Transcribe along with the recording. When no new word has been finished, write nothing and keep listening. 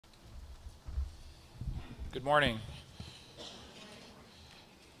Good morning.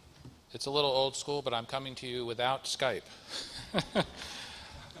 It's a little old school, but I'm coming to you without Skype.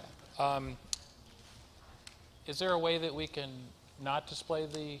 Is there a way that we can not display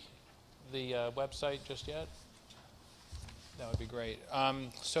the website just yet? That would be great.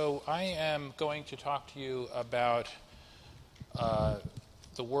 So I am going to talk to you about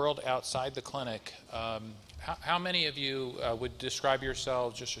the world outside the clinic. How many of you would describe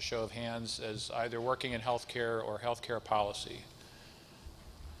yourselves, just a show of hands, as either working in healthcare or healthcare policy?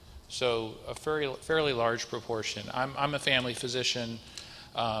 So a fairly large proportion. I'm a family physician,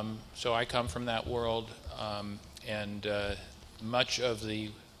 so I come from that world, and much of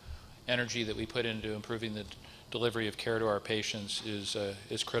the energy that we put into improving the delivery of care to our patients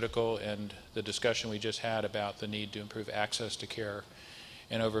is critical, and the discussion we just had about the need to improve access to care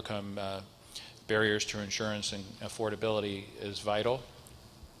and overcome barriers to insurance and affordability is vital.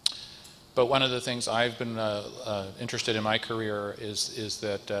 But one of the things I've been interested in my career is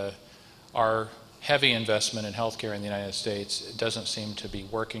that our heavy investment in healthcare in the United States doesn't seem to be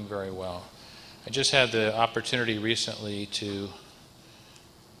working very well. I just had the opportunity recently to,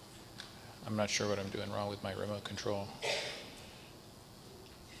 I'm not sure what I'm doing wrong with my remote control.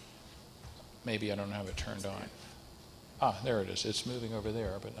 Maybe I don't have it turned on. Ah, there it is. It's moving over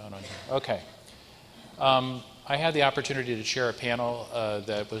there, but not on here. Okay. I had the opportunity to chair a panel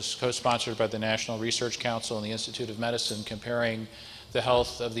that was co-sponsored by the National Research Council and the Institute of Medicine, comparing the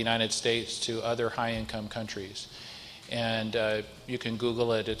health of the United States to other high-income countries. And you can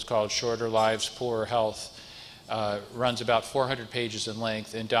Google it. It's called Shorter Lives, Poorer Health. Runs about 400 pages in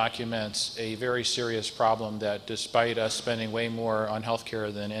length and documents a very serious problem that, despite us spending way more on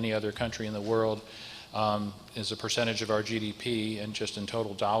healthcare than any other country in the world, is a percentage of our GDP and just in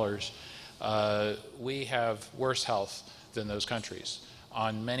total dollars, we have worse health than those countries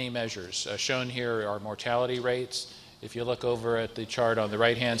on many measures. Shown here are mortality rates. If you look over at the chart on the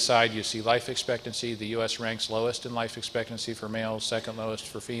right-hand side, you see life expectancy. The U.S. ranks lowest in life expectancy for males, second lowest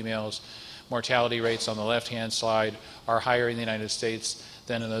for females. Mortality rates on the left-hand side are higher in the United States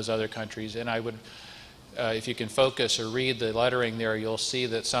than in those other countries. And I would, if you can focus or read the lettering there, you'll see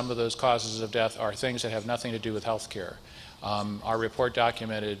that some of those causes of death are things that have nothing to do with health care. Our report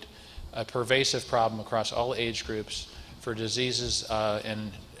documented a pervasive problem across all age groups for diseases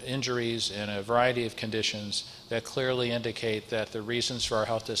and injuries and a variety of conditions that clearly indicate that the reasons for our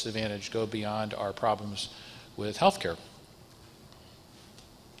health disadvantage go beyond our problems with health care.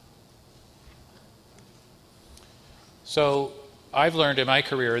 So I've learned in my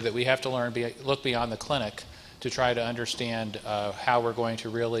career that we have to look beyond the clinic to try to understand how we're going to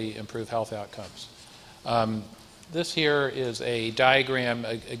really improve health outcomes. This here is a diagram.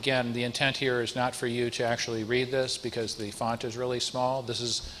 Again, the intent here is not for you to actually read this because the font is really small. This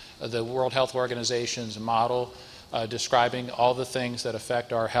is the World Health Organization's model describing all the things that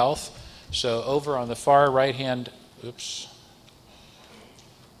affect our health. So over on the far right-hand, oops,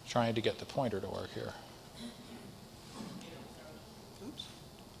 trying to get the pointer to work here. Oops.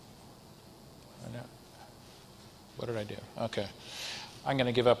 What did I do? Okay. I'm going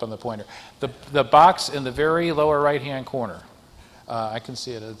to give up on the pointer. The box in the very lower right-hand corner, I can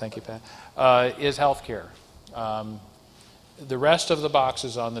see it, thank you, Pat, is healthcare. The rest of the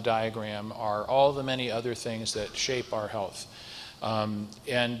boxes on the diagram are all the many other things that shape our health.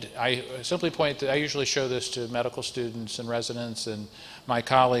 And I simply point that I usually show this to medical students and residents and my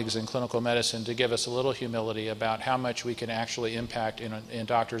colleagues in clinical medicine to give us a little humility about how much we can actually impact in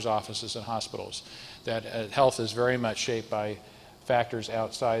doctors' offices and hospitals. That health is very much shaped by factors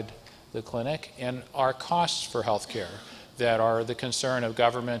outside the clinic, and our costs for health care that are the concern of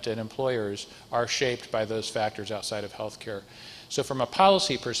government and employers are shaped by those factors outside of health care. So from a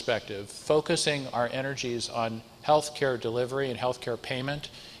policy perspective, focusing our energies on health care delivery and health care payment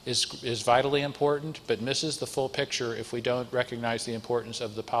is vitally important, but misses the full picture if we don't recognize the importance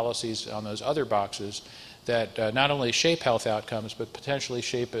of the policies on those other boxes that not only shape health outcomes, but potentially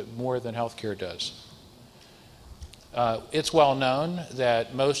shape it more than health care does. It's well known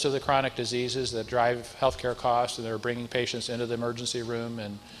that most of the chronic diseases that drive healthcare costs and that are bringing patients into the emergency room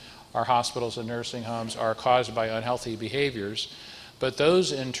and our hospitals and nursing homes are caused by unhealthy behaviors, but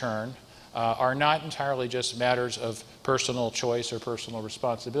those in turn are not entirely just matters of personal choice or personal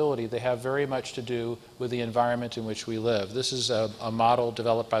responsibility. They have very much to do with the environment in which we live. This is a model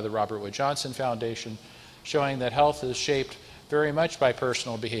developed by the Robert Wood Johnson Foundation showing that health is shaped very much by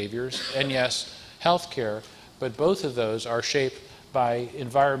personal behaviors, and yes, healthcare, but both of those are shaped by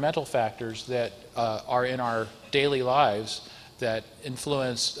environmental factors that are in our daily lives that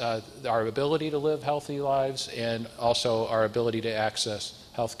influence our ability to live healthy lives and also our ability to access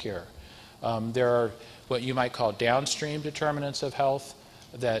health care. There are what you might call downstream determinants of health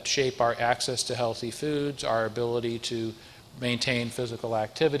that shape our access to healthy foods, our ability to maintain physical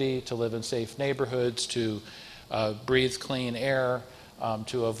activity, to live in safe neighborhoods, to breathe clean air,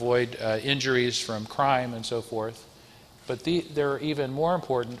 to avoid injuries from crime and so forth. But there are even more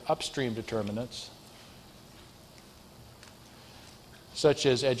important upstream determinants, such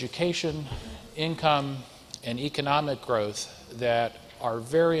as education, income, and economic growth that are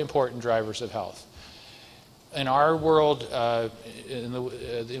very important drivers of health. In our world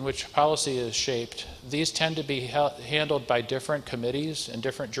in which policy is shaped, these tend to be handled by different committees in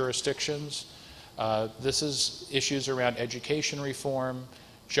different jurisdictions. This is issues around education reform,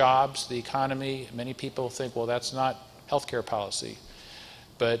 jobs, the economy. Many people think, well, that's not healthcare policy.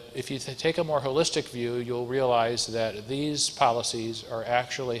 But if you take a more holistic view, you'll realize that these policies are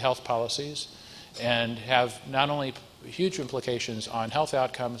actually health policies and have not only huge implications on health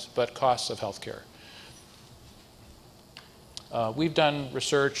outcomes, but costs of healthcare. We've done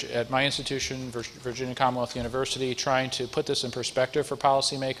research at my institution, Virginia Commonwealth University, trying to put this in perspective for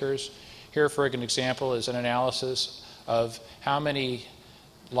policymakers. Here, for an example, is an analysis of how many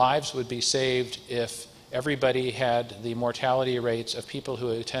lives would be saved if everybody had the mortality rates of people who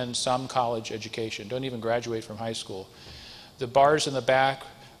attend some college education, don't even graduate from high school. The bars in the back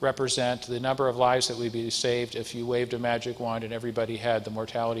represent the number of lives that would be saved if you waved a magic wand and everybody had the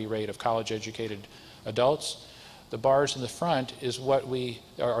mortality rate of college-educated adults. The bars in the front is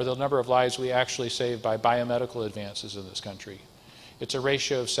are the number of lives we actually save by biomedical advances in this country. It's a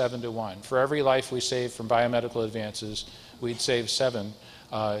ratio of 7 to 1. For every life we save from biomedical advances, we'd save 7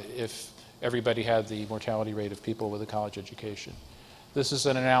 if everybody had the mortality rate of people with a college education. This is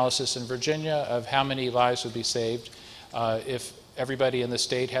an analysis in Virginia of how many lives would be saved if everybody in the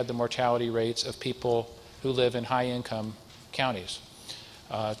state had the mortality rates of people who live in high-income counties.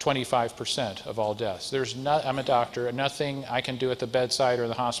 25% of all deaths. I'm a doctor, nothing I can do at the bedside or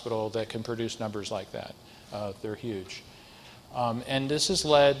the hospital that can produce numbers like that. They're huge. And this has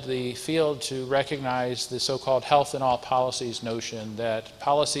led the field to recognize the so-called health in all policies notion that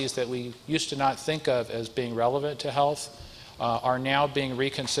policies that we used to not think of as being relevant to health are now being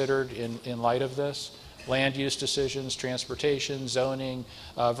reconsidered in light of this. Land use decisions, transportation, zoning,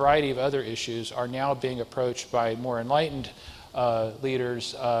 a variety of other issues are now being approached by more enlightened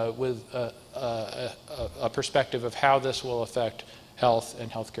leaders with a perspective of how this will affect health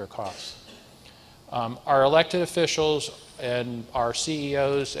and healthcare costs. Our elected officials and our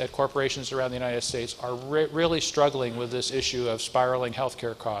CEOs at corporations around the United States are really struggling with this issue of spiraling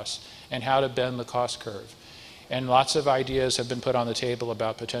healthcare costs and how to bend the cost curve. And lots of ideas have been put on the table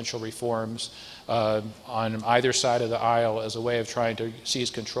about potential reforms on either side of the aisle as a way of trying to seize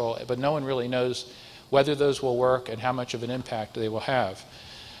control, but no one really knows whether those will work and how much of an impact they will have.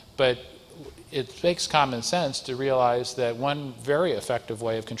 But it makes common sense to realize that one very effective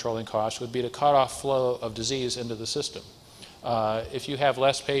way of controlling costs would be to cut off flow of disease into the system. If you have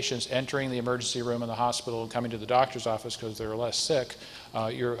less patients entering the emergency room in the hospital and coming to the doctor's office because they're less sick,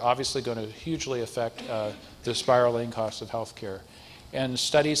 you're obviously going to hugely affect the spiraling costs of healthcare. And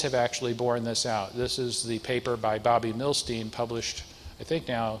studies have actually borne this out. This is the paper by Bobby Milstein, published, I think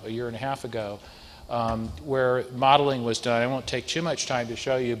now, a year and a half ago, where modeling was done. I won't take too much time to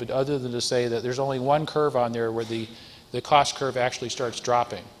show you, but other than to say that there's only one curve on there where the cost curve actually starts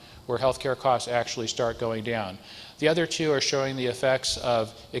dropping, where healthcare costs actually start going down. The other two are showing the effects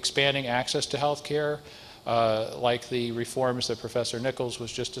of expanding access to healthcare, like the reforms that Professor Nichols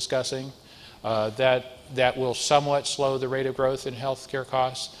was just discussing. That will somewhat slow the rate of growth in healthcare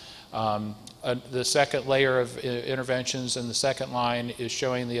costs. The second layer of interventions in the second line is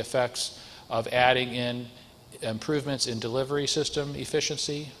showing the effects of adding in improvements in delivery system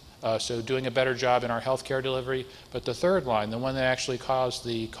efficiency, so doing a better job in our healthcare delivery. But the third line, the one that actually caused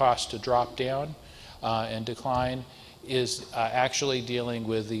the cost to drop down and decline, is actually dealing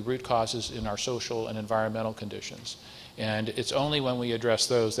with the root causes in our social and environmental conditions. And it's only when we address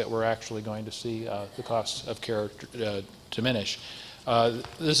those that we're actually going to see the costs of care diminish.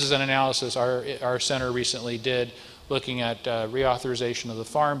 This is an analysis our center recently did looking at reauthorization of the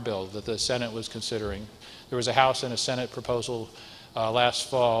Farm Bill that the Senate was considering. There was a House and a Senate proposal last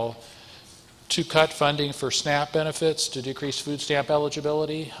fall to cut funding for SNAP benefits to decrease food stamp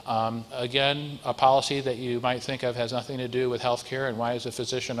eligibility. Again, a policy that you might think of has nothing to do with health care, and why is a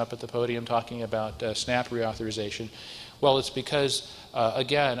physician up at the podium talking about SNAP reauthorization? Well, it's because,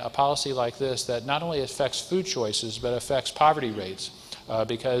 again, a policy like this that not only affects food choices, but affects poverty rates.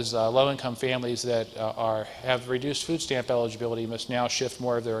 Because low-income families that have reduced food stamp eligibility must now shift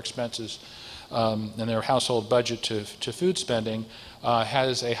more of their expenses in their household budget to food spending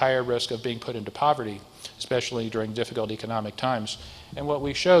has a higher risk of being put into poverty, especially during difficult economic times. And what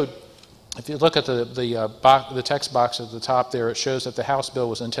we showed, if you look at the text box at the top there, it shows that the House bill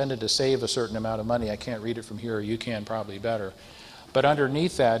was intended to save a certain amount of money. I can't read it from here. You can probably better. But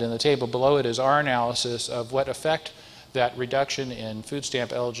underneath that, in the table below it, is our analysis of what effect that reduction in food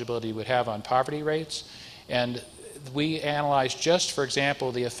stamp eligibility would have on poverty rates. And we analyzed just, for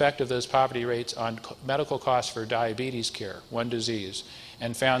example, the effect of those poverty rates on medical costs for diabetes care, one disease,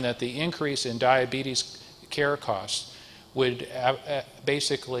 and found that the increase in diabetes care costs would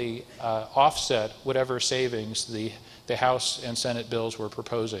basically offset whatever savings the House and Senate bills were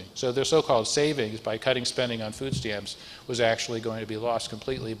proposing. So their so-called savings by cutting spending on food stamps was actually going to be lost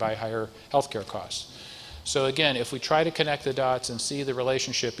completely by higher health care costs. So again, if we try to connect the dots and see the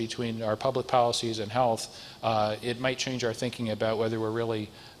relationship between our public policies and health, it might change our thinking about whether we're really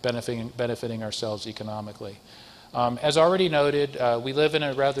benefiting ourselves economically. As already noted, we live in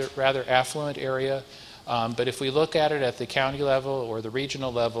a rather affluent area, but if we look at it at the county level or the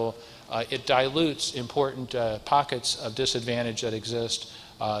regional level, it dilutes important pockets of disadvantage that exist.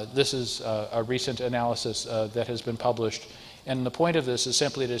 This is a recent analysis that has been published, and the point of this is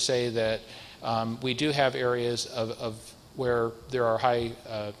simply to say that we do have areas of where there are high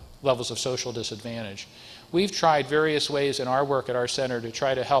levels of social disadvantage. We've tried various ways in our work at our center to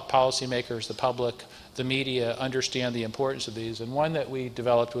try to help policymakers, the public, the media understand the importance of these. And one that we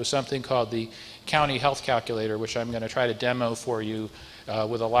developed was something called the County Health Calculator, which I'm going to try to demo for you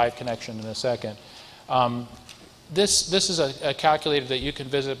with a live connection in a second. This is a calculator that you can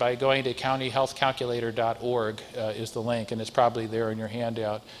visit by going to countyhealthcalculator.org is the link, and it's probably there in your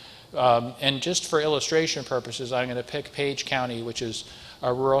handout. And just for illustration purposes, I'm going to pick Page County, which is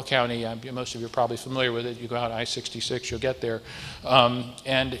a rural county. Most of you are probably familiar with it. You go out I-66, you'll get there.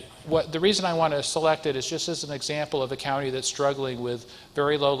 And the reason I want to select it is just as an example of a county that's struggling with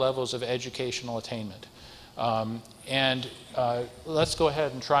very low levels of educational attainment. Let's go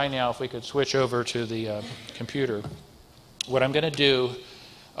ahead and try now if we could switch over to the computer. What I'm going to do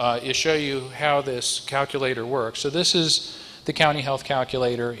is show you how this calculator works. So this is the County Health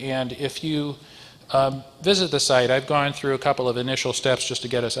Calculator, and if you visit the site, I've gone through a couple of initial steps just to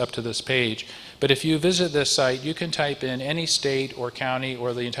get us up to this page, but if you visit this site, you can type in any state or county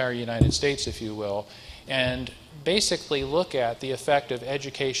or the entire United States, if you will, and basically look at the effect of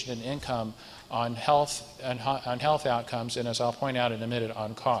education and income on health outcomes, and as I'll point out in a minute,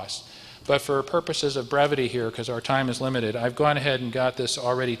 on costs. But for purposes of brevity here, because our time is limited, I've gone ahead and got this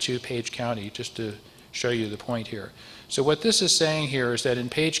already to Page County just to show you the point here. So what this is saying here is that in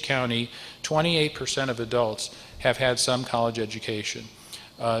Page County, 28% of adults have had some college education,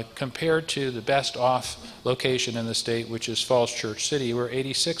 compared to the best off location in the state, which is Falls Church City, where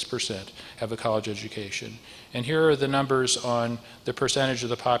 86% have a college education. And here are the numbers on the percentage of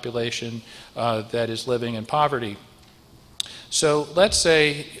the population that is living in poverty. So let's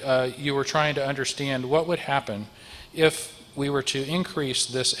say you were trying to understand what would happen if we were to increase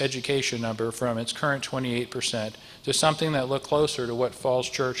this education number from its current 28% to something that looked closer to what Falls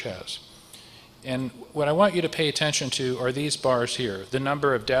Church has. And what I want you to pay attention to are these bars here: the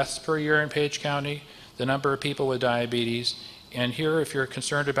number of deaths per year in Page County, the number of people with diabetes, and here, if you're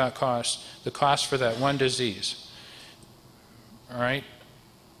concerned about costs, the cost for that one disease. All right?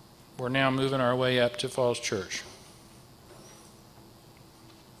 We're now moving our way up to Falls Church.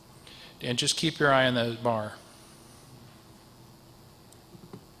 And just keep your eye on the bar.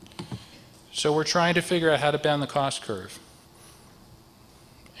 So we're trying to figure out how to bend the cost curve.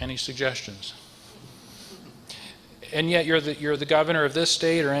 Any suggestions? And yet you're the governor of this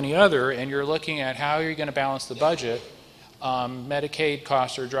state or any other, and you're looking at how you're going to balance the budget. Medicaid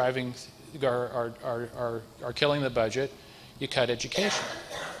costs are killing the budget. You cut education.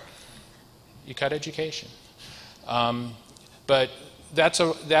 You cut education. But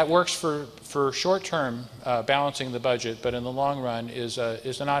that works for short-term balancing the budget, but in the long run is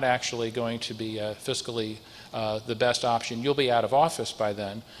not actually going to be fiscally the best option. You'll be out of office by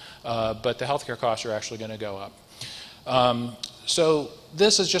then, but the healthcare costs are actually going to go up. So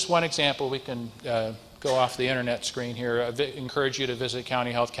this is just one example. We can go off the internet screen here. I encourage you to visit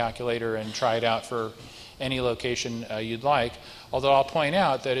County Health Calculator and try it out for any location you'd like, although I'll point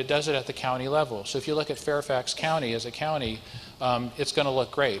out that it does it at the county level. So if you look at Fairfax County as a county, it's going to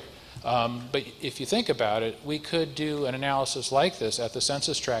look great. But if you think about it, we could do an analysis like this at the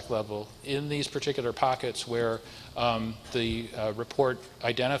census tract level in these particular pockets where the report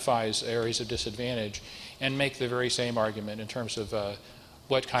identifies areas of disadvantage and make the very same argument in terms of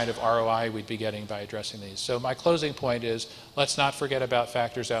what kind of ROI we'd be getting by addressing these. So my closing point is, let's not forget about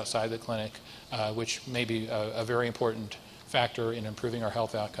factors outside the clinic, which may be a very important factor in improving our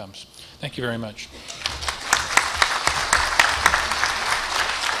health outcomes. Thank you very much.